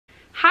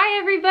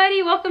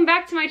everybody, welcome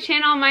back to my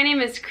channel. My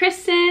name is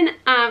Kristen.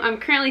 I'm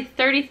currently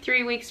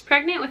 33 weeks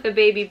pregnant with a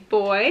baby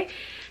boy.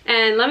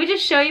 And let me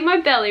just show you my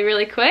belly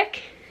really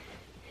quick.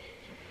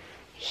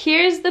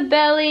 Here's the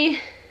belly,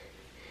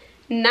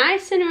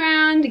 nice and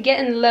round,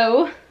 getting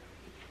low.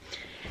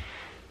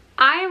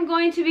 I am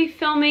going to be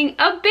filming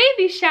a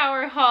baby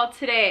shower haul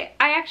today.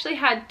 I actually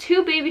had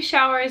two baby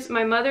showers.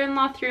 My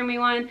mother-in-law threw me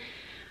one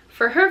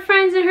for her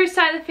friends and her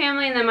side of the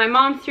family, and then my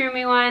mom threw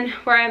me one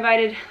where I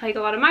invited like a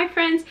lot of my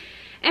friends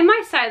and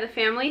my side of the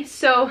family.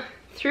 So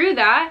through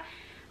that,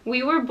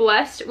 we were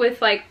blessed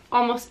with like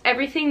almost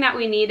everything that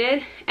we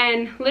needed,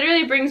 and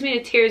literally brings me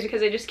to tears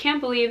because I just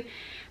can't believe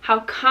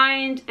how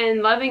kind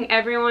and loving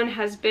everyone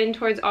has been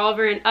towards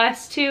Oliver and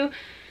us too.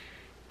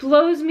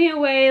 Blows me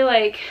away.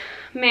 Like,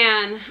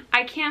 man,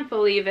 I can't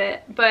believe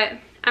it. But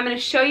I'm going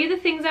to show you the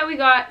things that we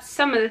got,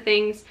 some of the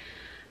things,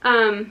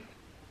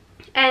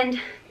 and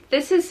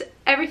this is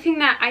everything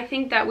that I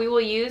think that we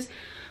will use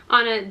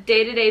on a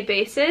day-to-day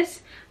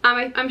basis.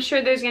 I'm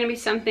sure there's going to be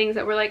some things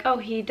that we're like, oh,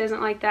 he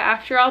doesn't like that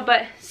after all.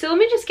 But so let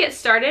me just get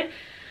started.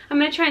 I'm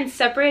going to try and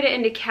separate it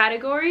into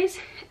categories,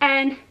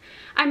 and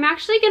I'm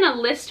actually going to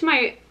list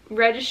my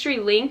registry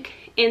link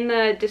in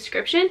the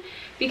description,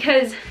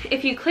 because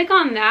if you click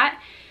on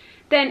that,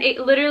 then it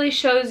literally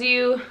shows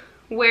you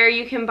where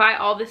you can buy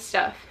all this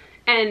stuff.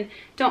 And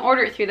don't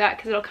order it through that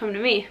because it'll come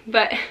to me.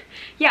 But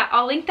yeah,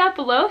 I'll link that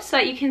below so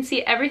that you can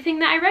see everything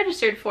that I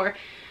registered for.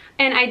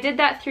 And I did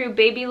that through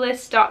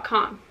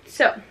babylist.com.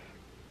 So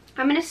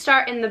I'm going to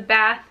start in the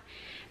bath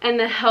and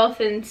the health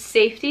and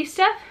safety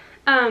stuff.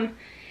 And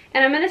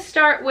I'm going to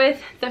start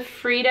with the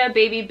Frida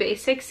Baby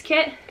Basics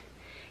kit.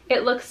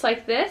 It looks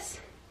like this.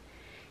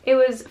 It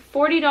was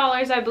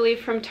 $40, I believe,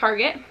 from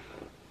Target.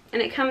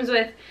 And it comes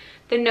with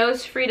the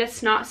Nose Frida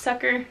Snot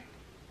Sucker,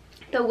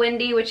 the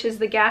Windy, which is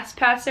the gas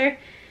passer,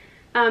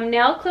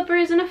 nail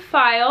clippers and a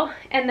file,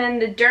 and then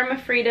the Derma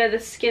Frida, the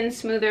skin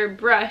smoother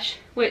brush,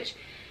 which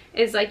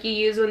is like you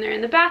use when they're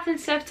in the bath and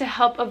stuff to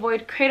help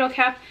avoid cradle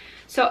cap.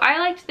 So I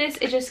liked this.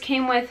 It just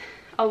came with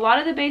a lot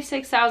of the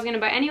basics that I was going to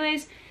buy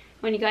anyways.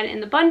 When you got it in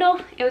the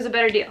bundle, it was a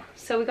better deal.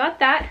 So we got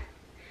that.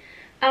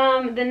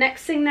 The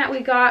next thing that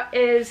we got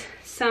is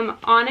some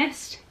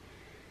honest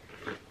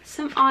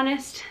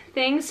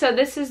things. So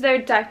this is their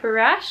diaper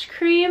rash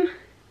cream.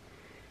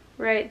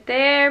 Right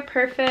there,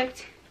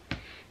 perfect.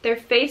 Their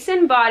face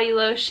and body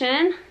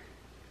lotion,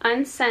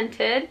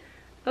 unscented.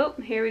 Oh,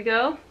 here we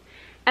go.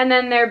 And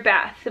then their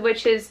bath,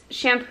 which is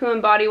shampoo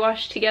and body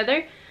wash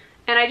together.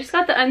 And I just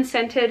got the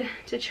unscented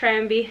to try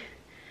and be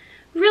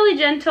really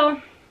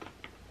gentle.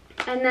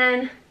 And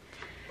then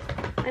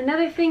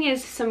another thing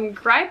is some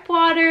gripe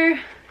water,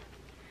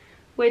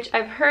 which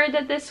I've heard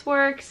that this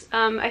works.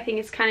 I think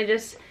it's kind of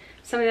just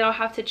something that I'll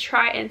have to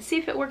try and see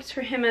if it works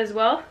for him as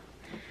well.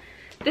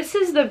 This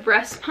is the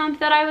breast pump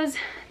that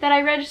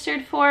I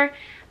registered for.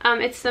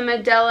 It's the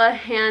Medela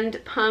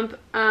hand pump,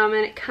 and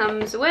it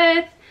comes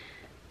with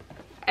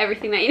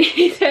everything that you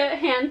need to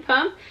hand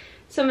pump.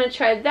 So I'm going to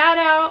try that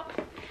out.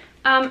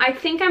 I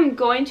think I'm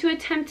going to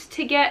attempt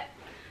to get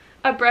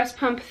a breast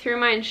pump through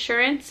my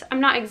insurance. I'm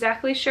not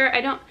exactly sure.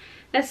 I don't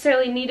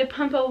necessarily need to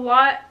pump a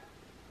lot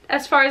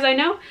as far as I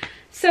know.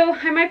 So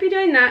I might be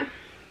doing that.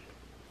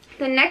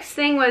 The next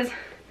thing was,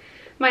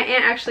 my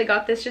aunt actually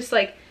got this, just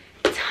like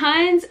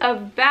tons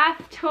of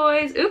bath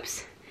toys.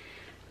 Oops,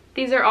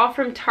 these are all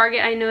from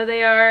Target. I know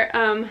they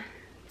are.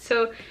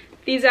 So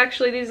these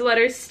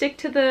letters stick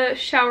to the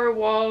shower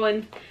wall,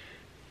 and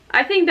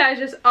I think that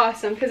is just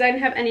awesome because I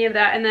didn't have any of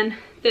that. And then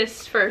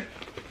this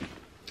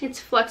it's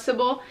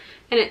flexible,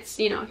 and it's,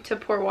 you know, to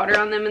pour water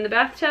on them in the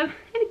bathtub,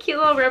 and a cute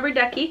little rubber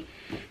ducky.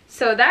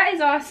 So that is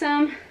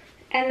awesome.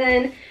 And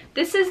then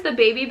this is the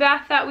baby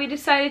bath that we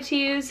decided to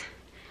use,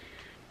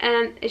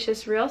 and it's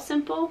just real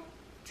simple.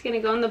 It's gonna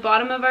go in the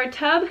bottom of our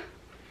tub,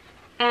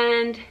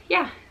 and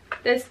yeah,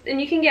 and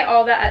you can get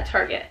all that at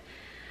Target.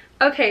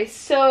 Okay,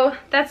 so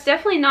that's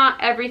definitely not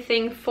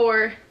everything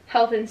for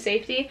health and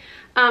safety.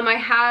 I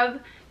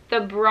have the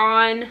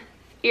Braun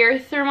ear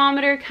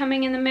thermometer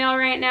coming in the mail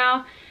right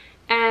now,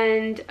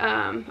 and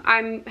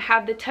I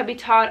have the Tubby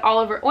Todd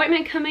Oliver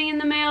ointment coming in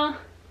the mail,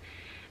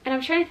 and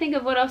I'm trying to think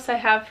of what else I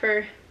have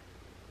for.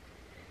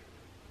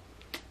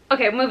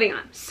 Okay, moving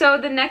on. So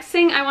the next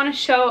thing I want to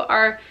show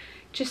are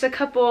just a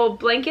couple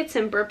blankets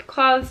and burp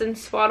cloths and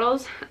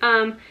swaddles.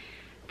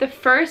 The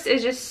first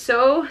is just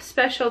so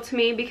special to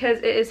me because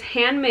it is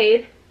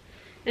handmade,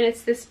 and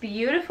it's this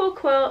beautiful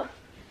quilt.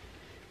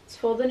 It's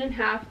folded in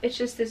half. It's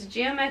just this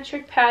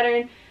geometric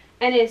pattern,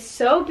 and it's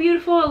so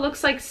beautiful. It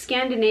looks like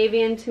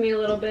Scandinavian to me a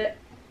little bit.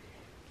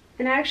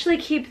 And I actually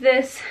keep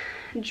this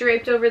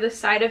draped over the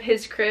side of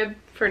his crib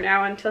for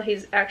now until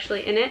he's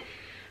actually in it.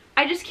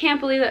 I just can't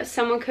believe that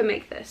someone could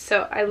make this,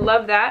 so I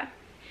love that.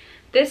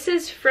 This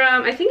is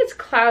from, I think it's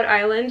Cloud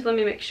Island. Let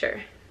me make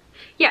sure.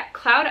 Yeah,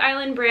 Cloud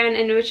Island brand,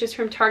 and which is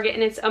from Target,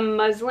 and it's a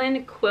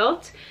muslin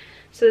quilt.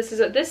 So this is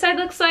what this side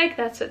looks like.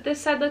 That's what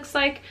this side looks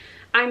like.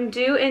 I'm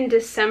due in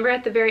December,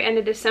 at the very end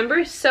of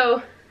December,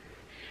 so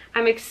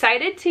I'm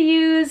excited to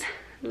use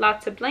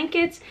lots of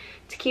blankets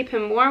to keep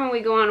him warm when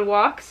we go on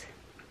walks.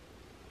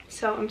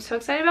 So I'm so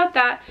excited about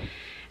that.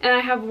 And I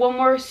have one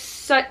more,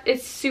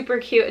 it's super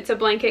cute. It's a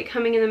blanket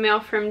coming in the mail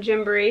from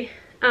Gymboree.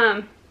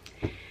 And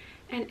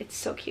it's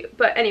so cute.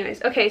 But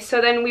anyways, okay,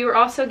 so then we were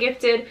also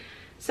gifted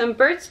some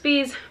Burt's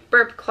Bees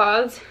burp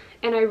cloths.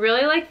 And I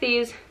really like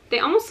these. They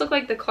almost look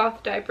like the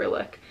cloth diaper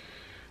look.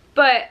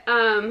 But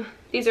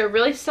these are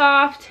really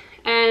soft,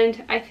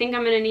 and I think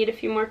I'm going to need a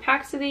few more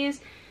packs of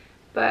these.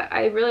 But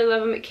I really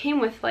love them. It came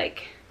with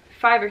like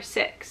 5 or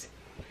 6.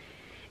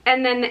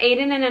 And then the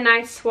Aiden and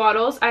Anai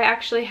swaddles, I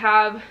actually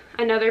have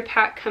another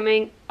pack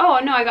coming. Oh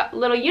no, I got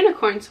little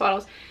unicorn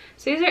swaddles.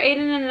 So these are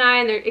Aiden and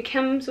Anai, and it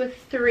comes with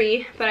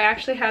 3, but I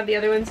actually have the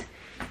other ones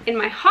in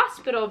my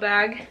hospital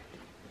bag,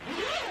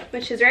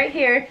 which is right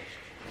here.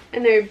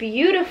 And they're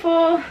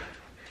beautiful.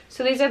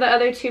 So these are the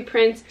other 2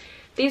 prints.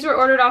 These were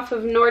ordered off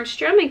of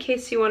Nordstrom in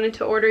case you wanted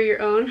to order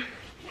your own.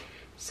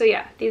 So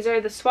yeah, these are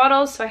the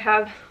swaddles. So I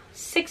have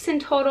 6 in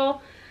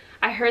total.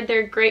 I heard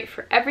they're great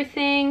for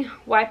everything,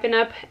 wiping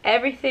up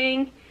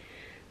everything.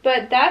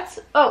 But that's,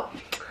 oh,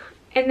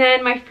 and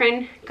then my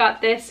friend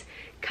got this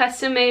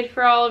custom made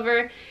for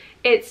Oliver.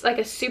 It's like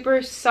a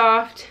super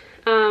soft,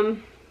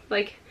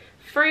 like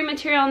furry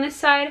material on this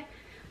side.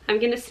 I'm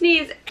gonna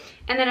sneeze.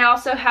 And then it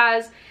also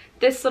has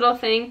this little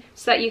thing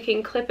so that you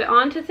can clip it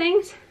onto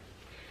things.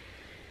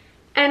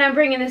 And I'm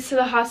bringing this to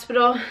the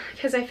hospital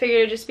because I figured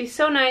it'd just be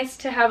so nice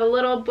to have a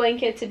little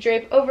blanket to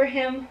drape over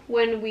him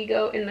when we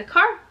go in the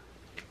car.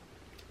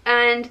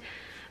 And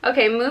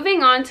okay,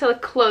 moving on to the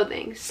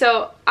clothing.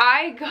 So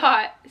I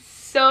got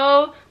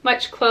so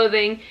much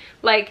clothing.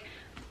 Like,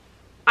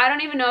 I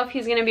don't even know if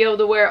he's gonna be able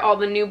to wear all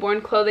the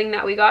newborn clothing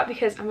that we got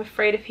because I'm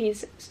afraid if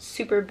he's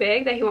super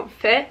big that he won't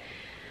fit.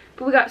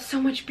 But we got so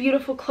much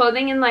beautiful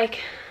clothing, and like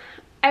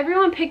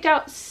everyone picked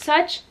out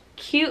such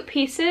cute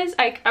pieces.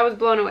 I was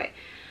blown away.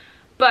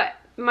 But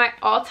my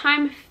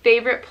all-time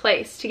favorite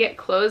place to get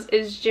clothes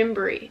is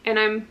Gymboree, and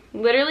I'm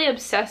literally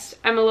obsessed.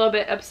 I'm a little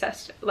bit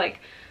obsessed, like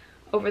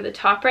over the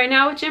top right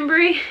now with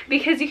Gymboree,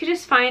 because you can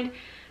just find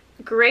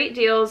great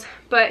deals.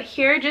 But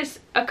here are just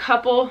a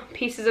couple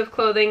pieces of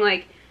clothing.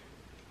 Like,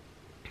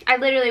 I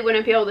literally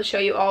wouldn't be able to show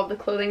you all of the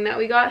clothing that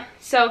we got.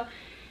 So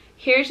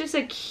here's just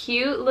a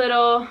cute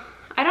little,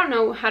 I don't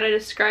know how to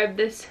describe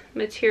this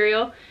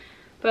material,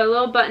 but a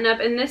little button up,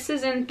 and this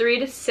is in 3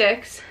 to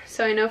 6,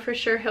 so I know for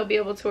sure he'll be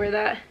able to wear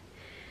that.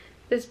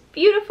 This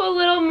beautiful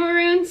little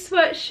maroon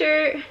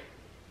sweatshirt.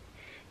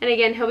 And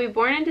again, he'll be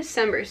born in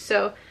December,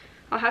 so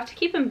I'll have to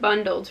keep him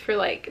bundled for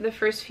like the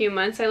first few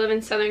months. I live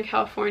in Southern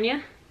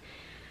California.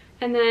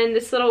 And then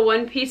this little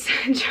one-piece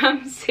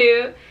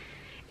jumpsuit.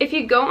 If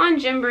you go on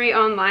Gymboree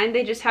online,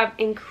 they just have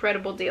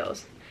incredible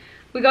deals.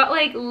 We got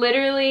like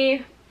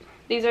literally,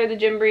 these are the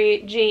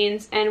Gymboree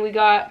jeans, and we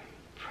got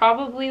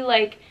probably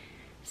like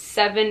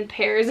 7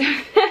 pairs of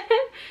them.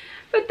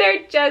 But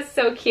they're just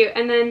so cute.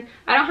 And then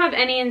I don't have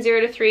any in 0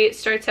 to 3. It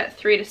starts at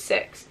 3 to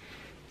 6.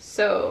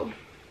 So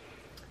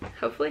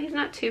hopefully he's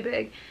not too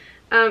big.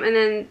 And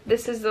then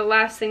this is the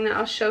last thing that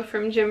I'll show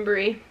from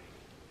Gymboree.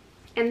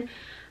 And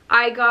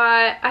I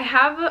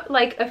have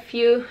like a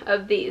few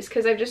of these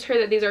because I've just heard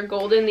that these are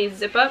golden, these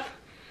zip up.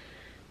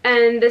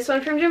 And this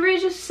one from Gymboree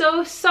is just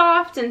so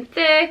soft and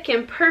thick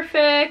and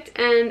perfect,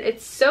 and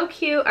it's so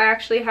cute. I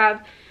actually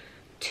have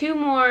 2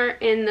 more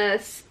in the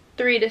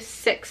 3 to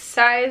 6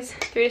 size,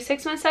 3 to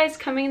 6 month size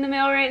coming in the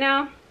mail right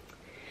now.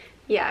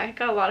 Yeah, I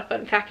got a lot of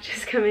fun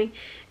packages coming.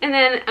 And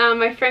then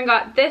my friend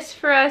got this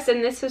for us,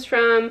 and this is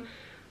from,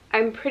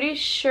 I'm pretty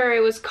sure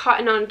it was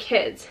Cotton On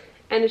Kids.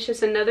 And it's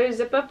just another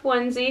zip up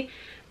onesie,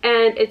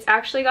 and it's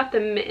actually got the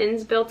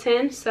mittens built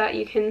in so that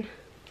you can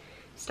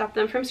stop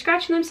them from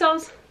scratching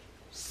themselves.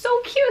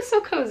 So cute, so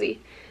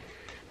cozy.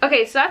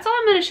 Okay, so that's all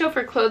I'm going to show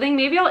for clothing.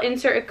 Maybe I'll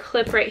insert a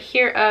clip right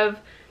here of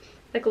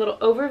like a little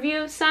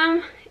overview of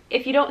some.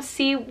 If you don't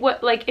see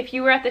what, like if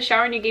you were at the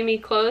shower and you gave me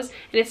clothes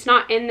and it's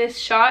not in this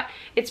shot,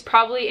 it's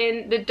probably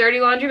in the dirty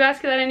laundry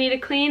basket that I need to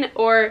clean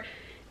or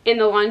in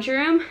the laundry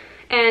room.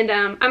 And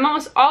I'm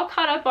almost all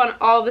caught up on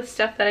all the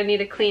stuff that I need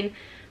to clean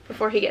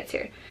before he gets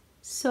here.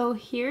 So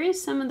here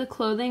is some of the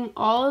clothing.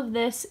 All of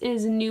this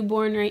is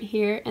newborn right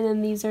here, and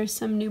then these are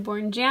some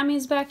newborn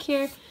jammies back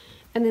here.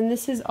 And then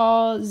this is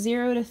all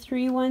 0 to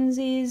 3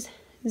 onesies,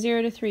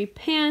 0 to 3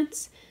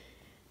 pants,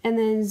 and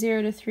then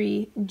 0 to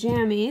 3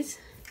 jammies.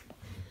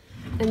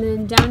 And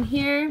then down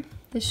here,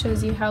 this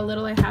shows you how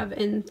little I have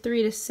in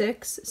 3 to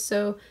 6.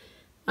 So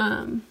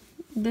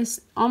this,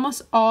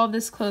 almost all of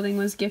this clothing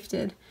was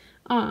gifted.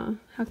 Aw,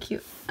 how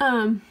cute.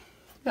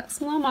 Got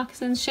some little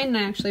moccasins. Shane and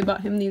I actually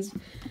bought him these.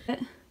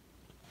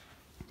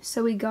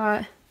 So we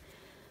got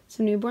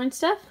some newborn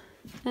stuff,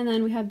 and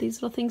then we have these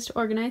little things to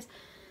organize.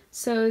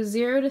 So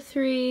 0 to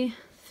 3,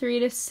 3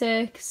 to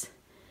 6,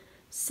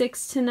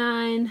 6 to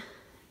 9,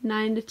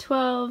 9 to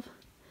 12,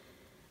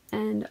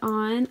 and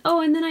on.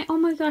 Oh, and then oh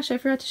my gosh, I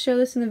forgot to show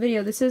this in the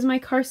video. This is my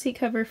car seat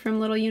cover from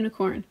Little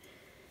Unicorn.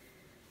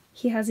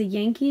 He has a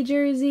Yankee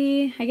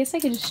jersey. I guess I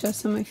could just show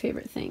some of my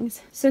favorite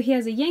things. So he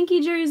has a Yankee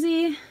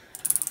jersey.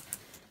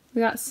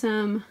 We got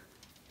some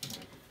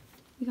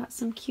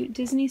cute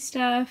Disney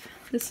stuff.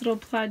 This little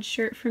plaid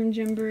shirt from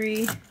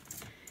Gymboree.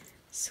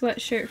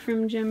 sweatshirt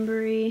from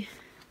Gymboree.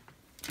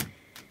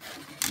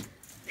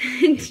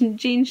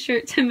 Jean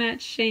shirt to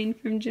match Shane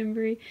from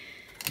Gymboree.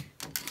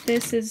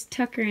 This is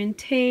Tucker and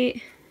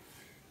Tate.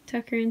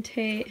 Tucker and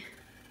Tate.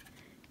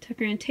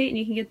 Tucker and Tate, and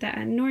you can get that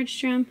at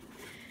Nordstrom.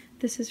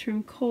 This is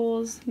from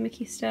Kohl's,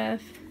 Mickey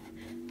stuff.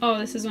 Oh,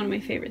 this is one of my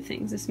favorite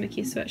things, this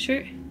Mickey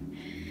sweatshirt.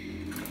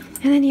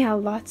 And then yeah,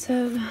 lots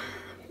of,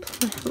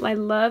 I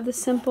love the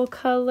simple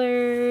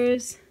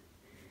colors.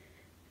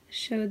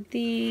 Showed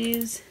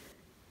these.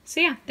 So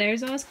yeah,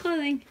 there's all his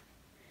clothing.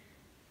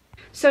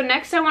 So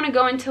next I want to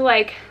go into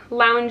like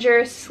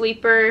lounger,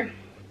 sleeper,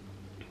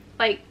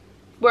 like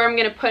where I'm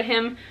going to put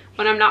him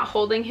when I'm not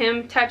holding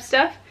him type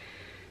stuff.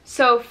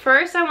 So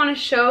first I want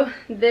to show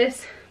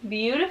this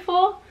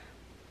beautiful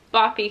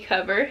Boppy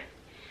cover.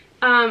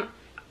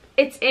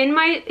 It's in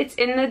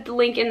the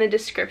link in the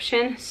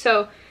description,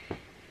 so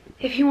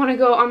if you want to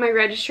go on my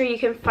registry you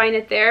can find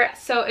it there.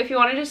 So if you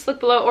want to just look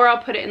below, or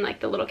I'll put it in like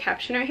the little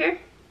caption right here.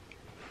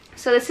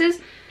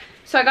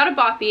 So I got a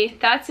Boppy,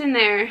 that's in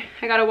there.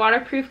 I got a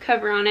waterproof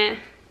cover on it.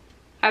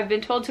 I've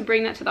been told to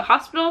bring that to the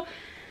hospital,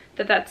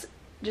 that's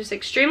just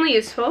extremely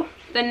useful.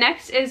 The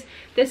next is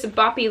this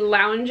Boppy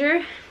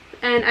lounger,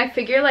 and I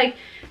figure like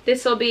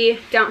this will be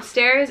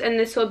downstairs and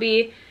this will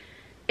be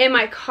in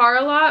my car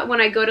a lot when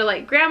I go to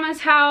like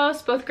grandma's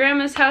house, both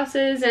grandma's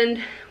houses, and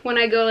when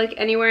I go like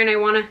anywhere and I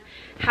want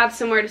to have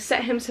somewhere to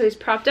set him so he's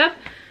propped up.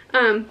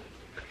 I've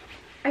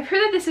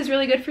heard that this is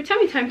really good for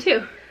tummy time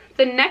too.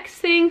 The next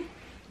thing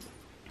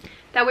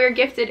that we were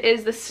gifted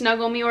is the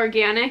Snuggle Me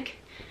Organic.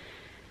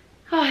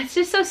 Oh, it's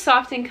just so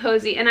soft and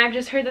cozy, and I've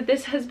just heard that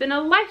this has been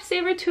a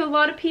lifesaver to a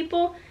lot of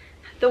people.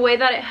 The way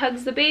that it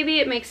hugs the baby,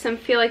 it makes them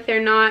feel like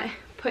they're not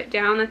put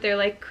down, that they're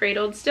like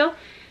cradled still,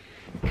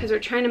 because we're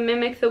trying to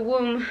mimic the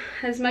womb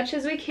as much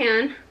as we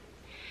can.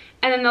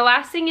 And then the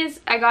last thing is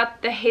I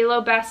got the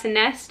Halo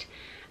Bassinet.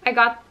 I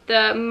got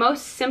the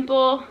most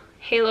simple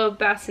Halo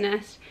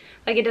Bassinet.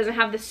 Like, it doesn't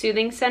have the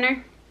soothing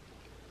center.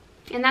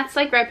 And that's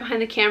like right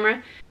behind the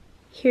camera.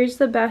 Here's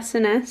the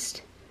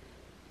bassinet.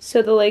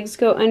 So the legs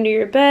go under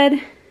your bed.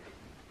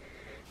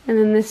 And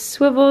then this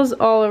swivels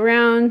all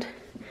around.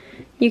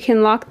 You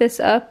can lock this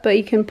up, but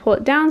you can pull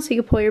it down so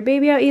you can pull your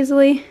baby out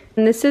easily.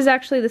 And this is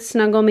actually the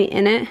Snuggle Me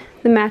in it.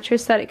 The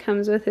mattress that it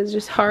comes with is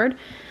just hard.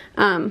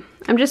 I'm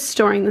just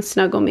storing the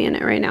Snuggle Me in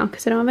it right now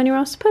because I don't have anywhere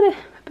else to put it.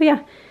 But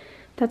yeah,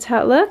 that's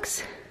how it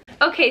looks.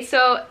 Okay,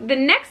 so the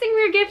next thing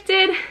we were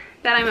gifted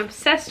that I'm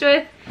obsessed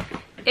with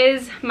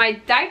is my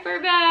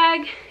diaper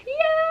bag.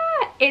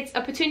 Yeah! It's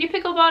a Petunia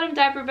Pickle Bottom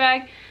diaper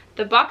bag,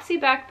 the boxy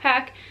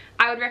backpack.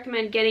 I would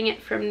recommend getting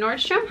it from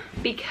Nordstrom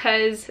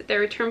because their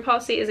return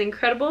policy is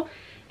incredible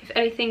if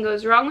anything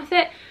goes wrong with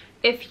it.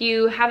 If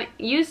you haven't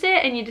used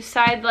it and you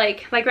decide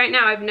like right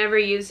now I've never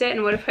used it,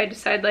 and what if I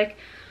decide like,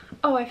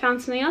 oh, I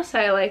found something else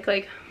that I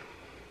like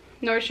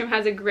Nordstrom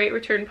has a great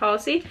return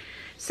policy.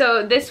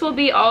 So this will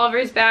be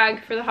Oliver's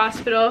bag for the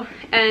hospital,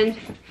 and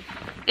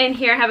in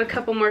here I have a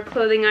couple more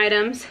clothing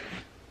items.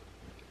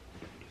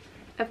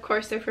 Of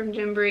course, they're from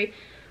Gymboree.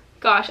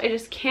 Gosh, I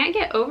just can't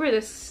get over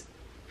this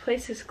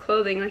place's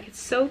clothing. Like, it's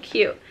so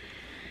cute.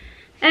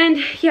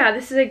 And yeah,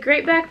 this is a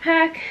great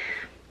backpack,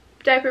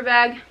 diaper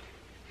bag.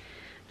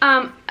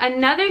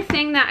 Another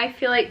thing that I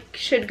feel like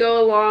should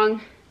go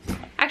along,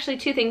 actually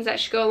two things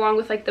that should go along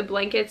with like the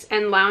blankets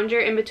and lounger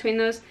in between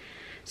those.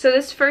 So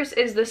this first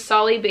is the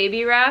Solly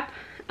baby wrap.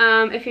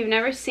 If you've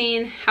never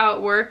seen how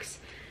it works,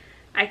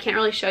 I can't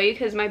really show you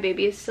because my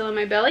baby is still in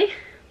my belly.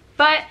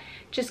 But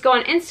just go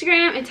on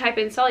Instagram and type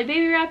in Solly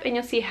baby wrap and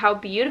you'll see how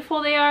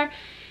beautiful they are.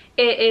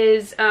 It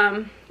is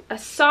a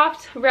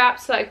soft wrap,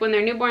 so like when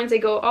they're newborns they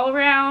go all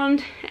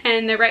around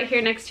and they're right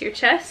here next to your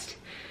chest.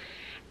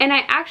 And I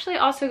actually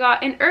also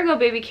got an Ergo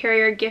baby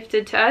carrier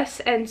gifted to us,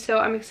 and so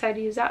I'm excited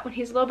to use that when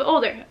he's a little bit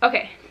older.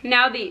 Okay,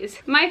 now these.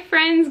 My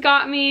friends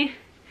got me,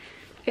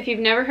 if you've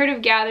never heard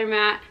of Gather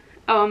Mat,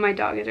 oh, my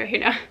dog is right here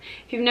now.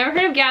 If you've never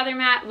heard of Gather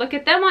Mat, look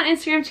at them on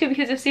Instagram too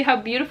because you'll see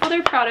how beautiful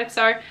their products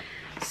are.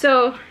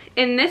 So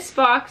in this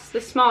box,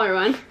 the smaller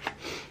one,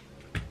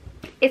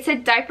 it's a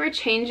diaper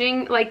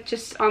changing, like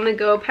just on the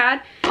go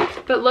pad,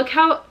 but look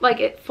how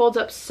like it folds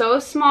up so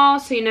small,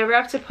 so you never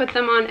have to put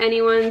them on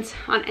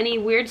any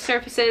weird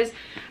surfaces,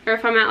 or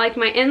if I'm at like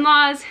my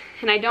in-laws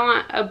and I don't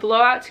want a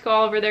blowout to go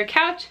all over their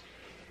couch.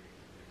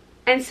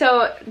 And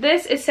so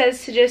this, it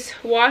says to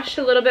just wash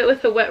a little bit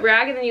with a wet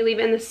rag and then you leave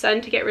it in the sun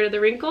to get rid of the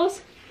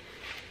wrinkles.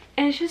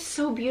 And it's just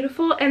so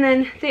beautiful. And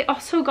then they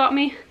also got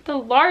me the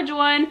large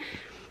one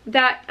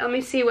that, let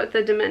me see what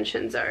the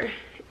dimensions are.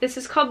 This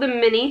is called the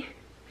mini,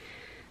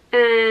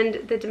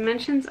 and the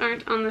dimensions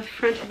aren't on the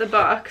front of the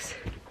box.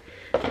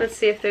 Let's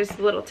see if there's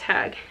a little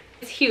tag.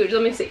 It's huge,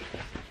 let me see.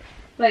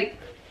 Like,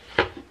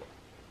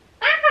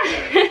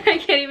 I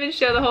can't even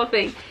show the whole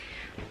thing.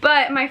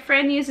 But my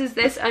friend uses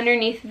this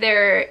underneath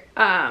their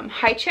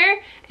high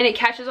chair, and it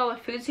catches all the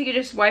food, so you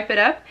can just wipe it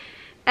up,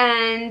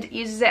 and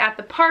uses it at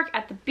the park,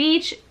 at the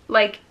beach,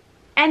 like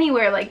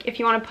anywhere. Like if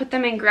you want to put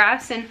them in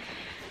grass and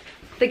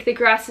like the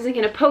grass isn't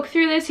going to poke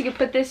through this, you can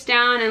put this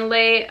down and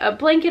lay a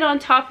blanket on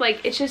top.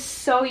 Like, it's just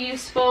so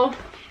useful.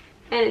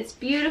 and it's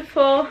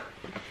beautiful,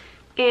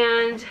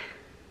 and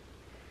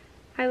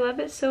I love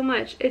it so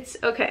much. It's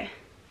okay.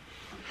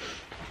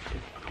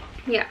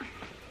 Yeah,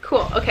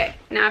 cool. Okay,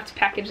 now I have to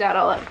package that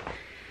all up.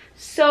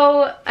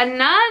 So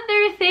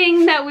another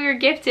thing that we were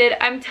gifted,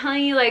 I'm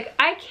telling you, like,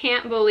 I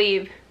can't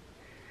believe,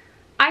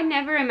 I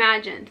never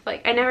imagined,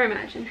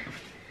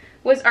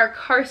 was our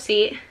car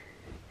seat.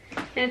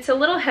 And it's a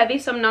little heavy,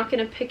 so I'm not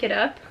gonna pick it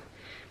up.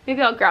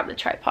 Maybe I'll grab the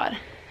tripod.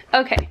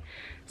 Okay,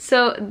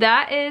 so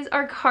that is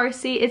our car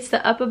seat. It's the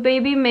Uppa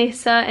Baby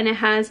Mesa, and it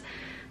has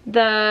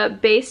the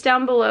base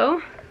down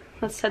below.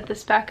 Let's set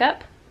this back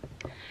up.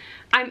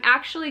 I'm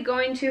actually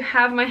going to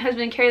have my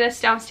husband carry this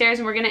downstairs,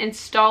 and we're gonna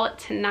install it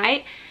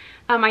tonight.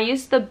 I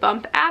used the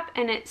Bump app,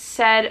 and it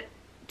said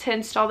to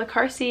install the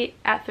car seat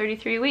at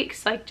 33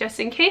 weeks, like, just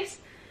in case.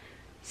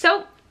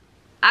 So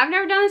I've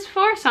never done this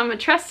before, so I'm gonna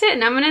trust it,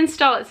 and I'm gonna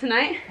install it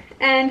tonight.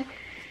 And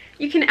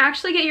you can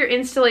actually get your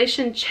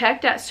installation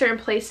checked at certain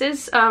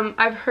places.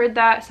 I've heard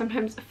that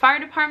sometimes the fire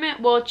department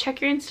will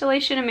check your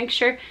installation and make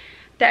sure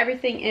that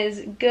everything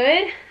is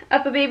good.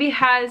 Uppa Baby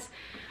has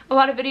a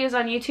lot of videos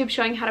on YouTube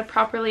showing how to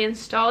properly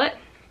install it.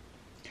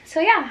 So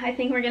yeah, I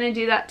think we're gonna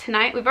do that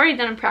tonight. We've already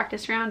done a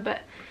practice round, but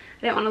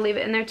I didn't want to leave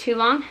it in there too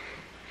long.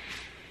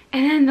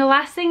 And then the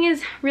last thing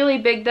is really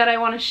big that I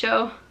want to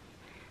show.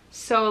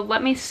 So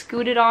let me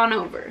scoot it on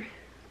over.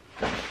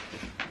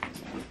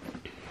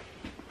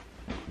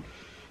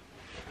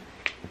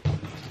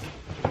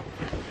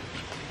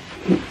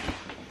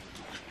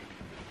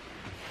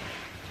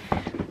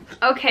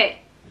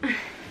 Okay,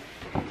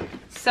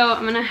 so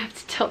I'm gonna have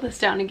to tilt this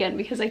down again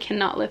because I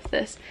cannot lift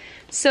this.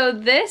 So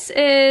this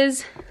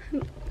is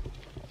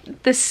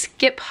the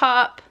Skip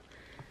Hop,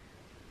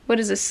 what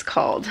is this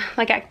called?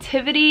 Like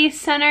activity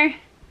center?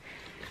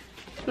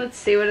 Let's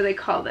see, what do they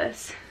call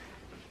this?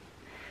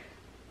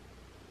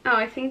 Oh,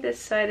 I think this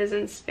side is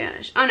in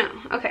Spanish. Oh no,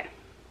 okay.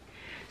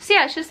 So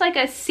yeah, it's just like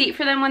a seat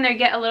for them when they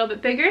get a little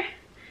bit bigger.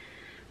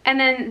 And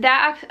then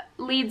that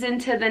leads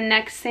into the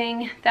next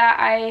thing that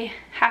I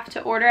have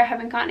to order. I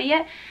haven't gotten it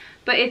yet,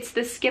 but it's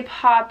the Skip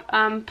Hop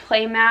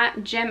play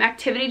mat gym,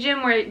 activity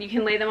gym, where you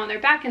can lay them on their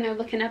back and they're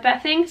looking up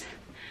at things.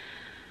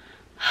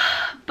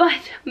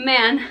 But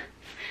man,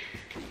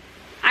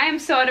 I am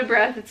so out of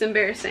breath, it's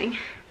embarrassing.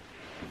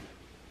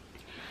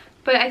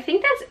 But I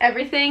think that's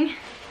everything.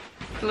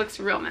 It looks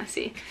real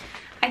messy.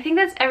 I think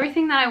that's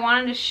everything that I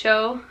wanted to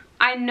show.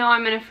 I know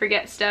I'm gonna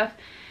forget stuff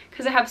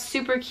because I have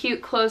super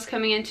cute clothes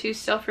coming in too,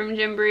 still from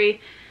Gymboree.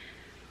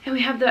 And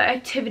we have the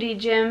activity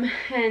gym,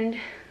 and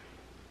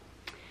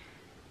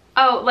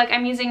oh, like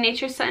I'm using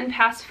Nature Sun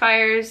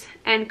pacifiers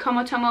and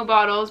Komotomo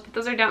bottles, but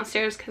those are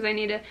downstairs because I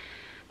need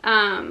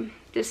to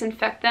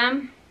disinfect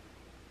them.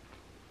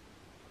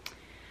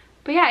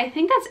 But yeah, I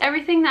think that's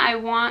everything that I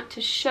want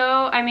to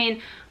show. I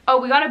mean,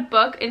 oh, we got a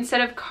book.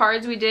 Instead of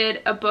cards, we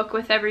did a book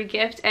with every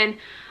gift, and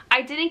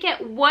I didn't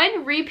get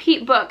one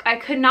repeat book. I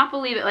could not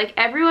believe it. Like,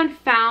 everyone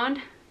found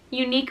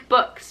unique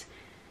books.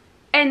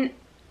 And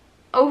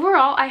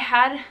overall, I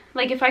had,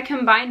 like, if I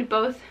combined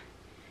both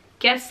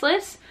guest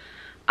lists,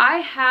 I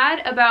had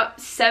about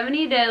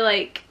 70 to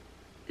like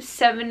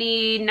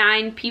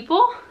 79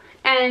 people,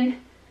 and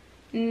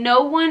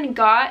no one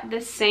got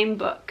the same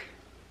book.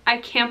 I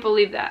can't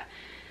believe that.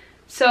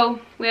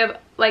 So we have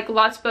like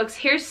lots of books.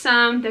 Here's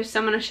some. There's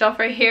some on a shelf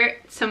right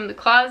here. Some in the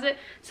closet.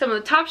 Some on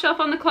the top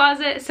shelf on the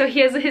closet. So he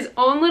has his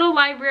own little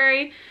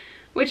library,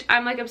 which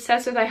I'm like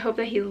obsessed with. I hope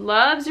that he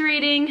loves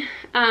reading.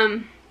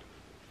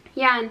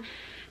 Yeah, and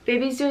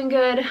baby's doing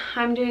good.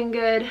 I'm doing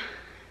good.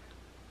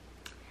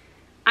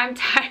 I'm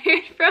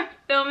tired from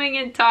filming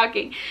and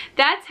talking.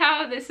 That's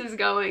how this is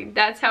going.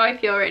 That's how I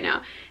feel right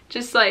now.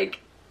 Just like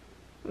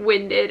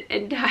winded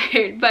and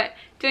tired, but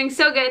doing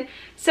so good.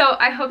 So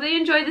I hope that you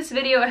enjoyed this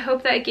video. I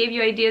hope that it gave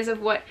you ideas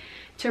of what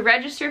to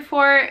register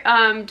for.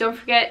 Don't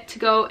forget to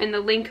go in the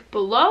link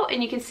below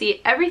and you can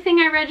see everything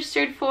I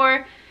registered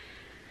for.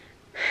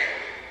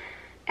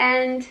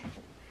 And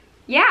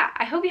yeah,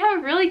 I hope you have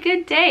a really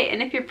good day.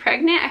 And if you're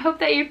pregnant, I hope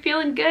that you're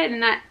feeling good,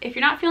 and that if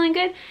you're not feeling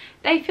good,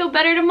 that you feel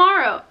better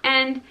tomorrow,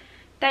 and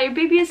that your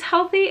baby is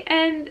healthy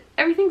and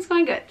everything's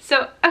going good.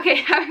 So, okay,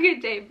 have a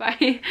good day.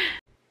 Bye.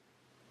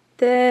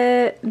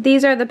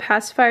 These are the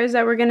pacifiers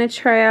that we're going to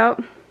try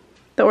out.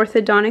 The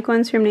orthodontic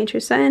ones from Nature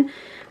Sun.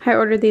 I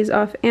ordered these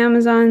off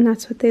Amazon.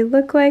 That's what they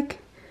look like.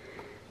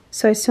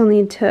 So I still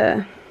need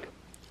to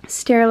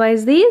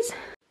sterilize these.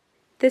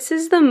 This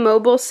is the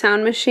mobile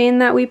sound machine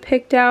that we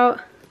picked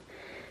out.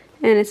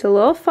 And it's a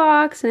little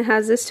fox, and it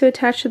has this to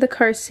attach to the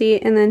car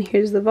seat, and then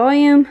here's the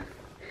volume.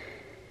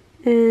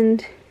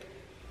 And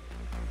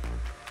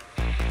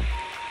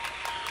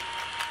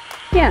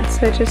yeah,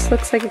 so it just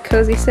looks like a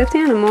cozy stuffed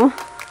animal.